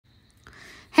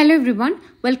Hello everyone,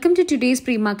 welcome to today's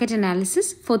pre-market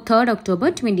analysis for 3rd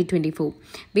October 2024.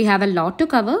 We have a lot to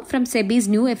cover from SEBI's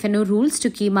new F&O rules to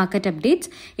key market updates,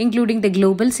 including the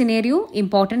global scenario,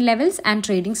 important levels and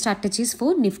trading strategies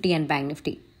for Nifty and Bank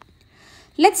Nifty.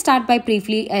 Let's start by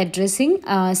briefly addressing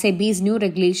SEBI's new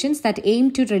regulations that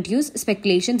aim to reduce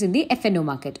speculations in the F&O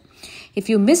market. If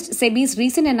you missed SEBI's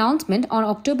recent announcement on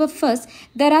October 1st,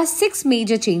 there are 6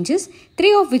 major changes,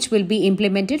 3 of which will be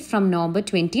implemented from November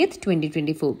 20th,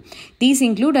 2024. These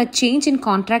include a change in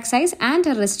contract size and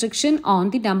a restriction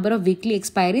on the number of weekly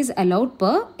expiries allowed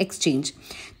per exchange.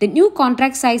 The new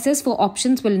contract sizes for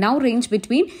options will now range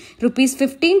between Rs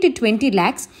 15 to 20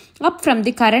 lakhs, up from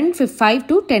the current 5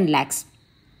 to 10 lakhs.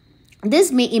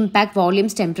 This may impact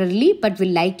volumes temporarily but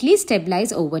will likely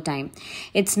stabilize over time.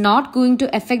 It's not going to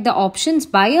affect the options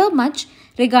buyer much.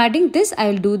 Regarding this,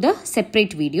 I will do the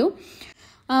separate video.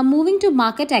 Moving to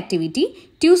market activity,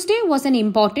 Tuesday was an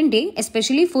important day,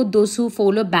 especially for those who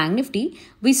follow Bank Nifty.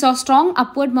 We saw strong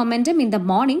upward momentum in the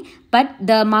morning, but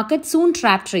the market soon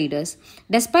trapped traders.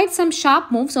 Despite some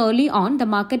sharp moves early on, the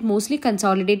market mostly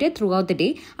consolidated throughout the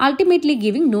day, ultimately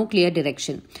giving no clear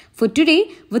direction. For today,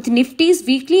 with Nifty's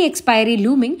weekly expiry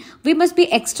looming, we must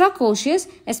be extra cautious,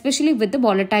 especially with the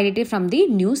volatility from the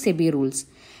new SEBI rules.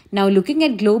 Now looking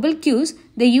at global cues,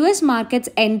 the US markets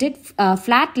ended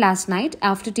flat last night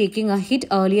after taking a hit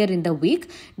earlier in the week.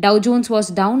 Dow Jones was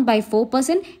down by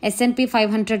 4%, S&P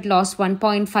 500 lost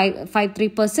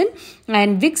 1.53%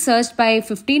 and VIX surged by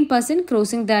 15%,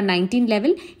 crossing the 19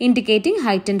 level, indicating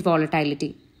heightened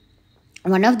volatility.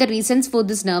 One of the reasons for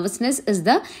this nervousness is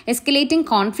the escalating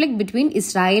conflict between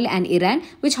Israel and Iran,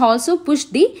 which also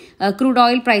pushed the crude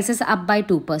oil prices up by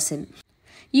 2%.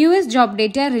 US job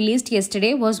data released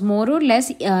yesterday was more or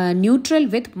less neutral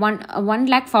with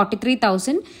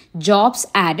 1,43,000 jobs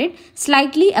added,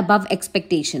 slightly above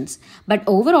expectations. But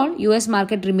overall, US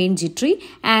market remained jittery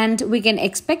and we can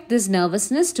expect this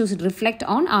nervousness to reflect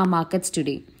on our markets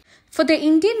today. For the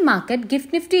Indian market,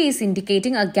 GIFT Nifty is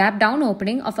indicating a gap down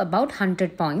opening of about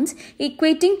 100 points,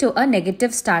 equating to a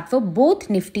negative start for both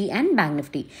Nifty and Bank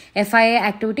Nifty. FII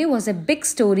activity was a big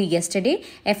story yesterday.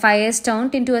 FIIs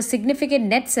turned into a significant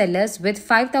net sellers with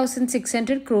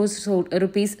 5,600 crores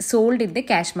rupees sold in the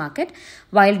cash market,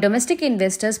 while domestic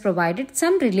investors provided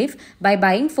some relief by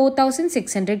buying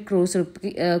 4,600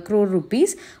 crore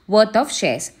rupees worth of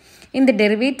shares. In the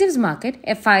derivatives market,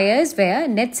 FIIs were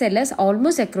net sellers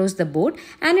almost across the board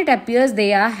and it appears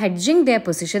they are hedging their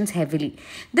positions heavily.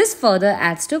 This further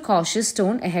adds to cautious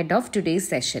tone ahead of today's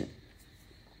session.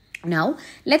 Now,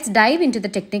 let's dive into the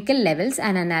technical levels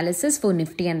and analysis for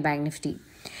Nifty and Bank Nifty.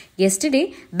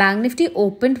 Yesterday, Bank Nifty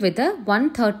opened with a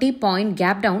 130-point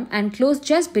gap down and closed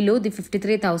just below the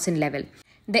 53,000 level.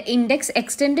 The index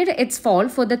extended its fall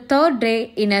for the 3rd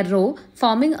day in a row,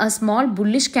 forming a small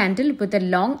bullish candle with a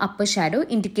long upper shadow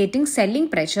indicating selling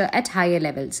pressure at higher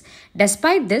levels.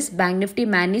 Despite this, Bank Nifty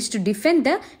managed to defend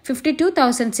the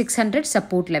 52,600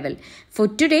 support level. For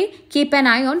today, keep an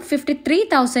eye on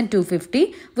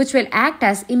 53,250, which will act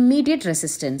as immediate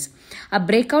resistance. A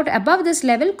breakout above this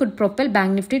level could propel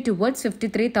Bank Nifty towards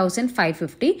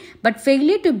 53,550, but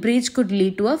failure to breach could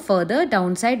lead to a further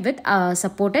downside with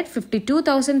support at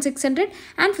 52,600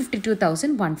 and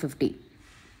 52,150.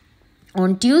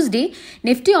 On Tuesday,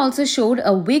 Nifty also showed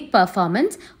a weak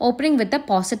performance, opening with a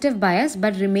positive bias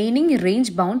but remaining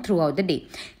range-bound throughout the day.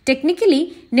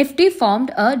 Technically, Nifty formed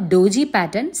a doji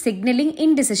pattern, signaling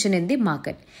indecision in the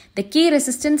market. The key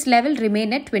resistance level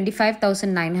remained at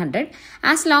 25,900.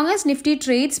 As long as Nifty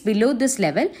trades below this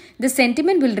level, the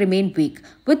sentiment will remain weak,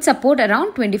 with support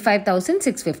around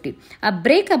 25,650. A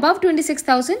break above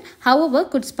 26,000, however,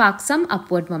 could spark some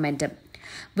upward momentum.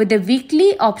 With the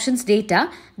weekly options data,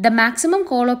 the maximum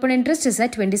call open interest is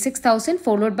at 26,000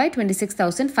 followed by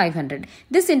 26,500.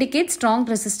 This indicates strong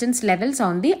resistance levels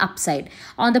on the upside.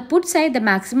 On the put side, the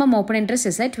maximum open interest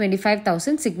is at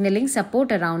 25,000, signaling support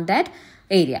around that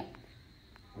area.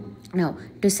 Now,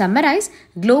 to summarize,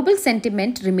 global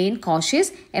sentiment remained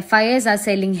cautious, FIIs are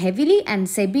selling heavily and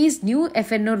SEBI's new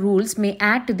F&O rules may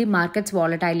add to the market's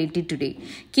volatility today.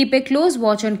 Keep a close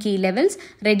watch on key levels,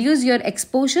 reduce your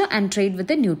exposure and trade with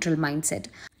a neutral mindset.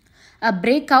 A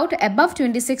breakout above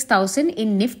 26,000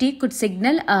 in Nifty could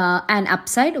signal an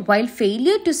upside, while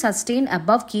failure to sustain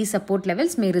above key support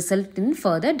levels may result in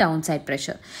further downside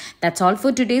pressure. That's all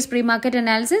for today's pre-market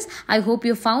analysis. I hope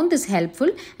you found this helpful.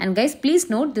 And guys, please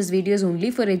note this video is only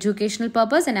for educational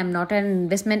purpose and I'm not an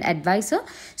investment advisor.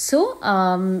 So,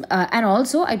 and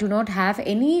also I do not have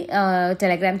any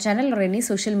Telegram channel or any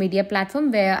social media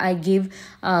platform where I give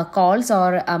calls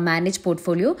or manage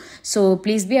portfolio. So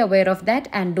please be aware of that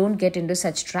and don't get into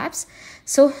such traps.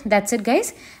 So that's it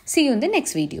guys. See you in the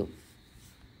next video.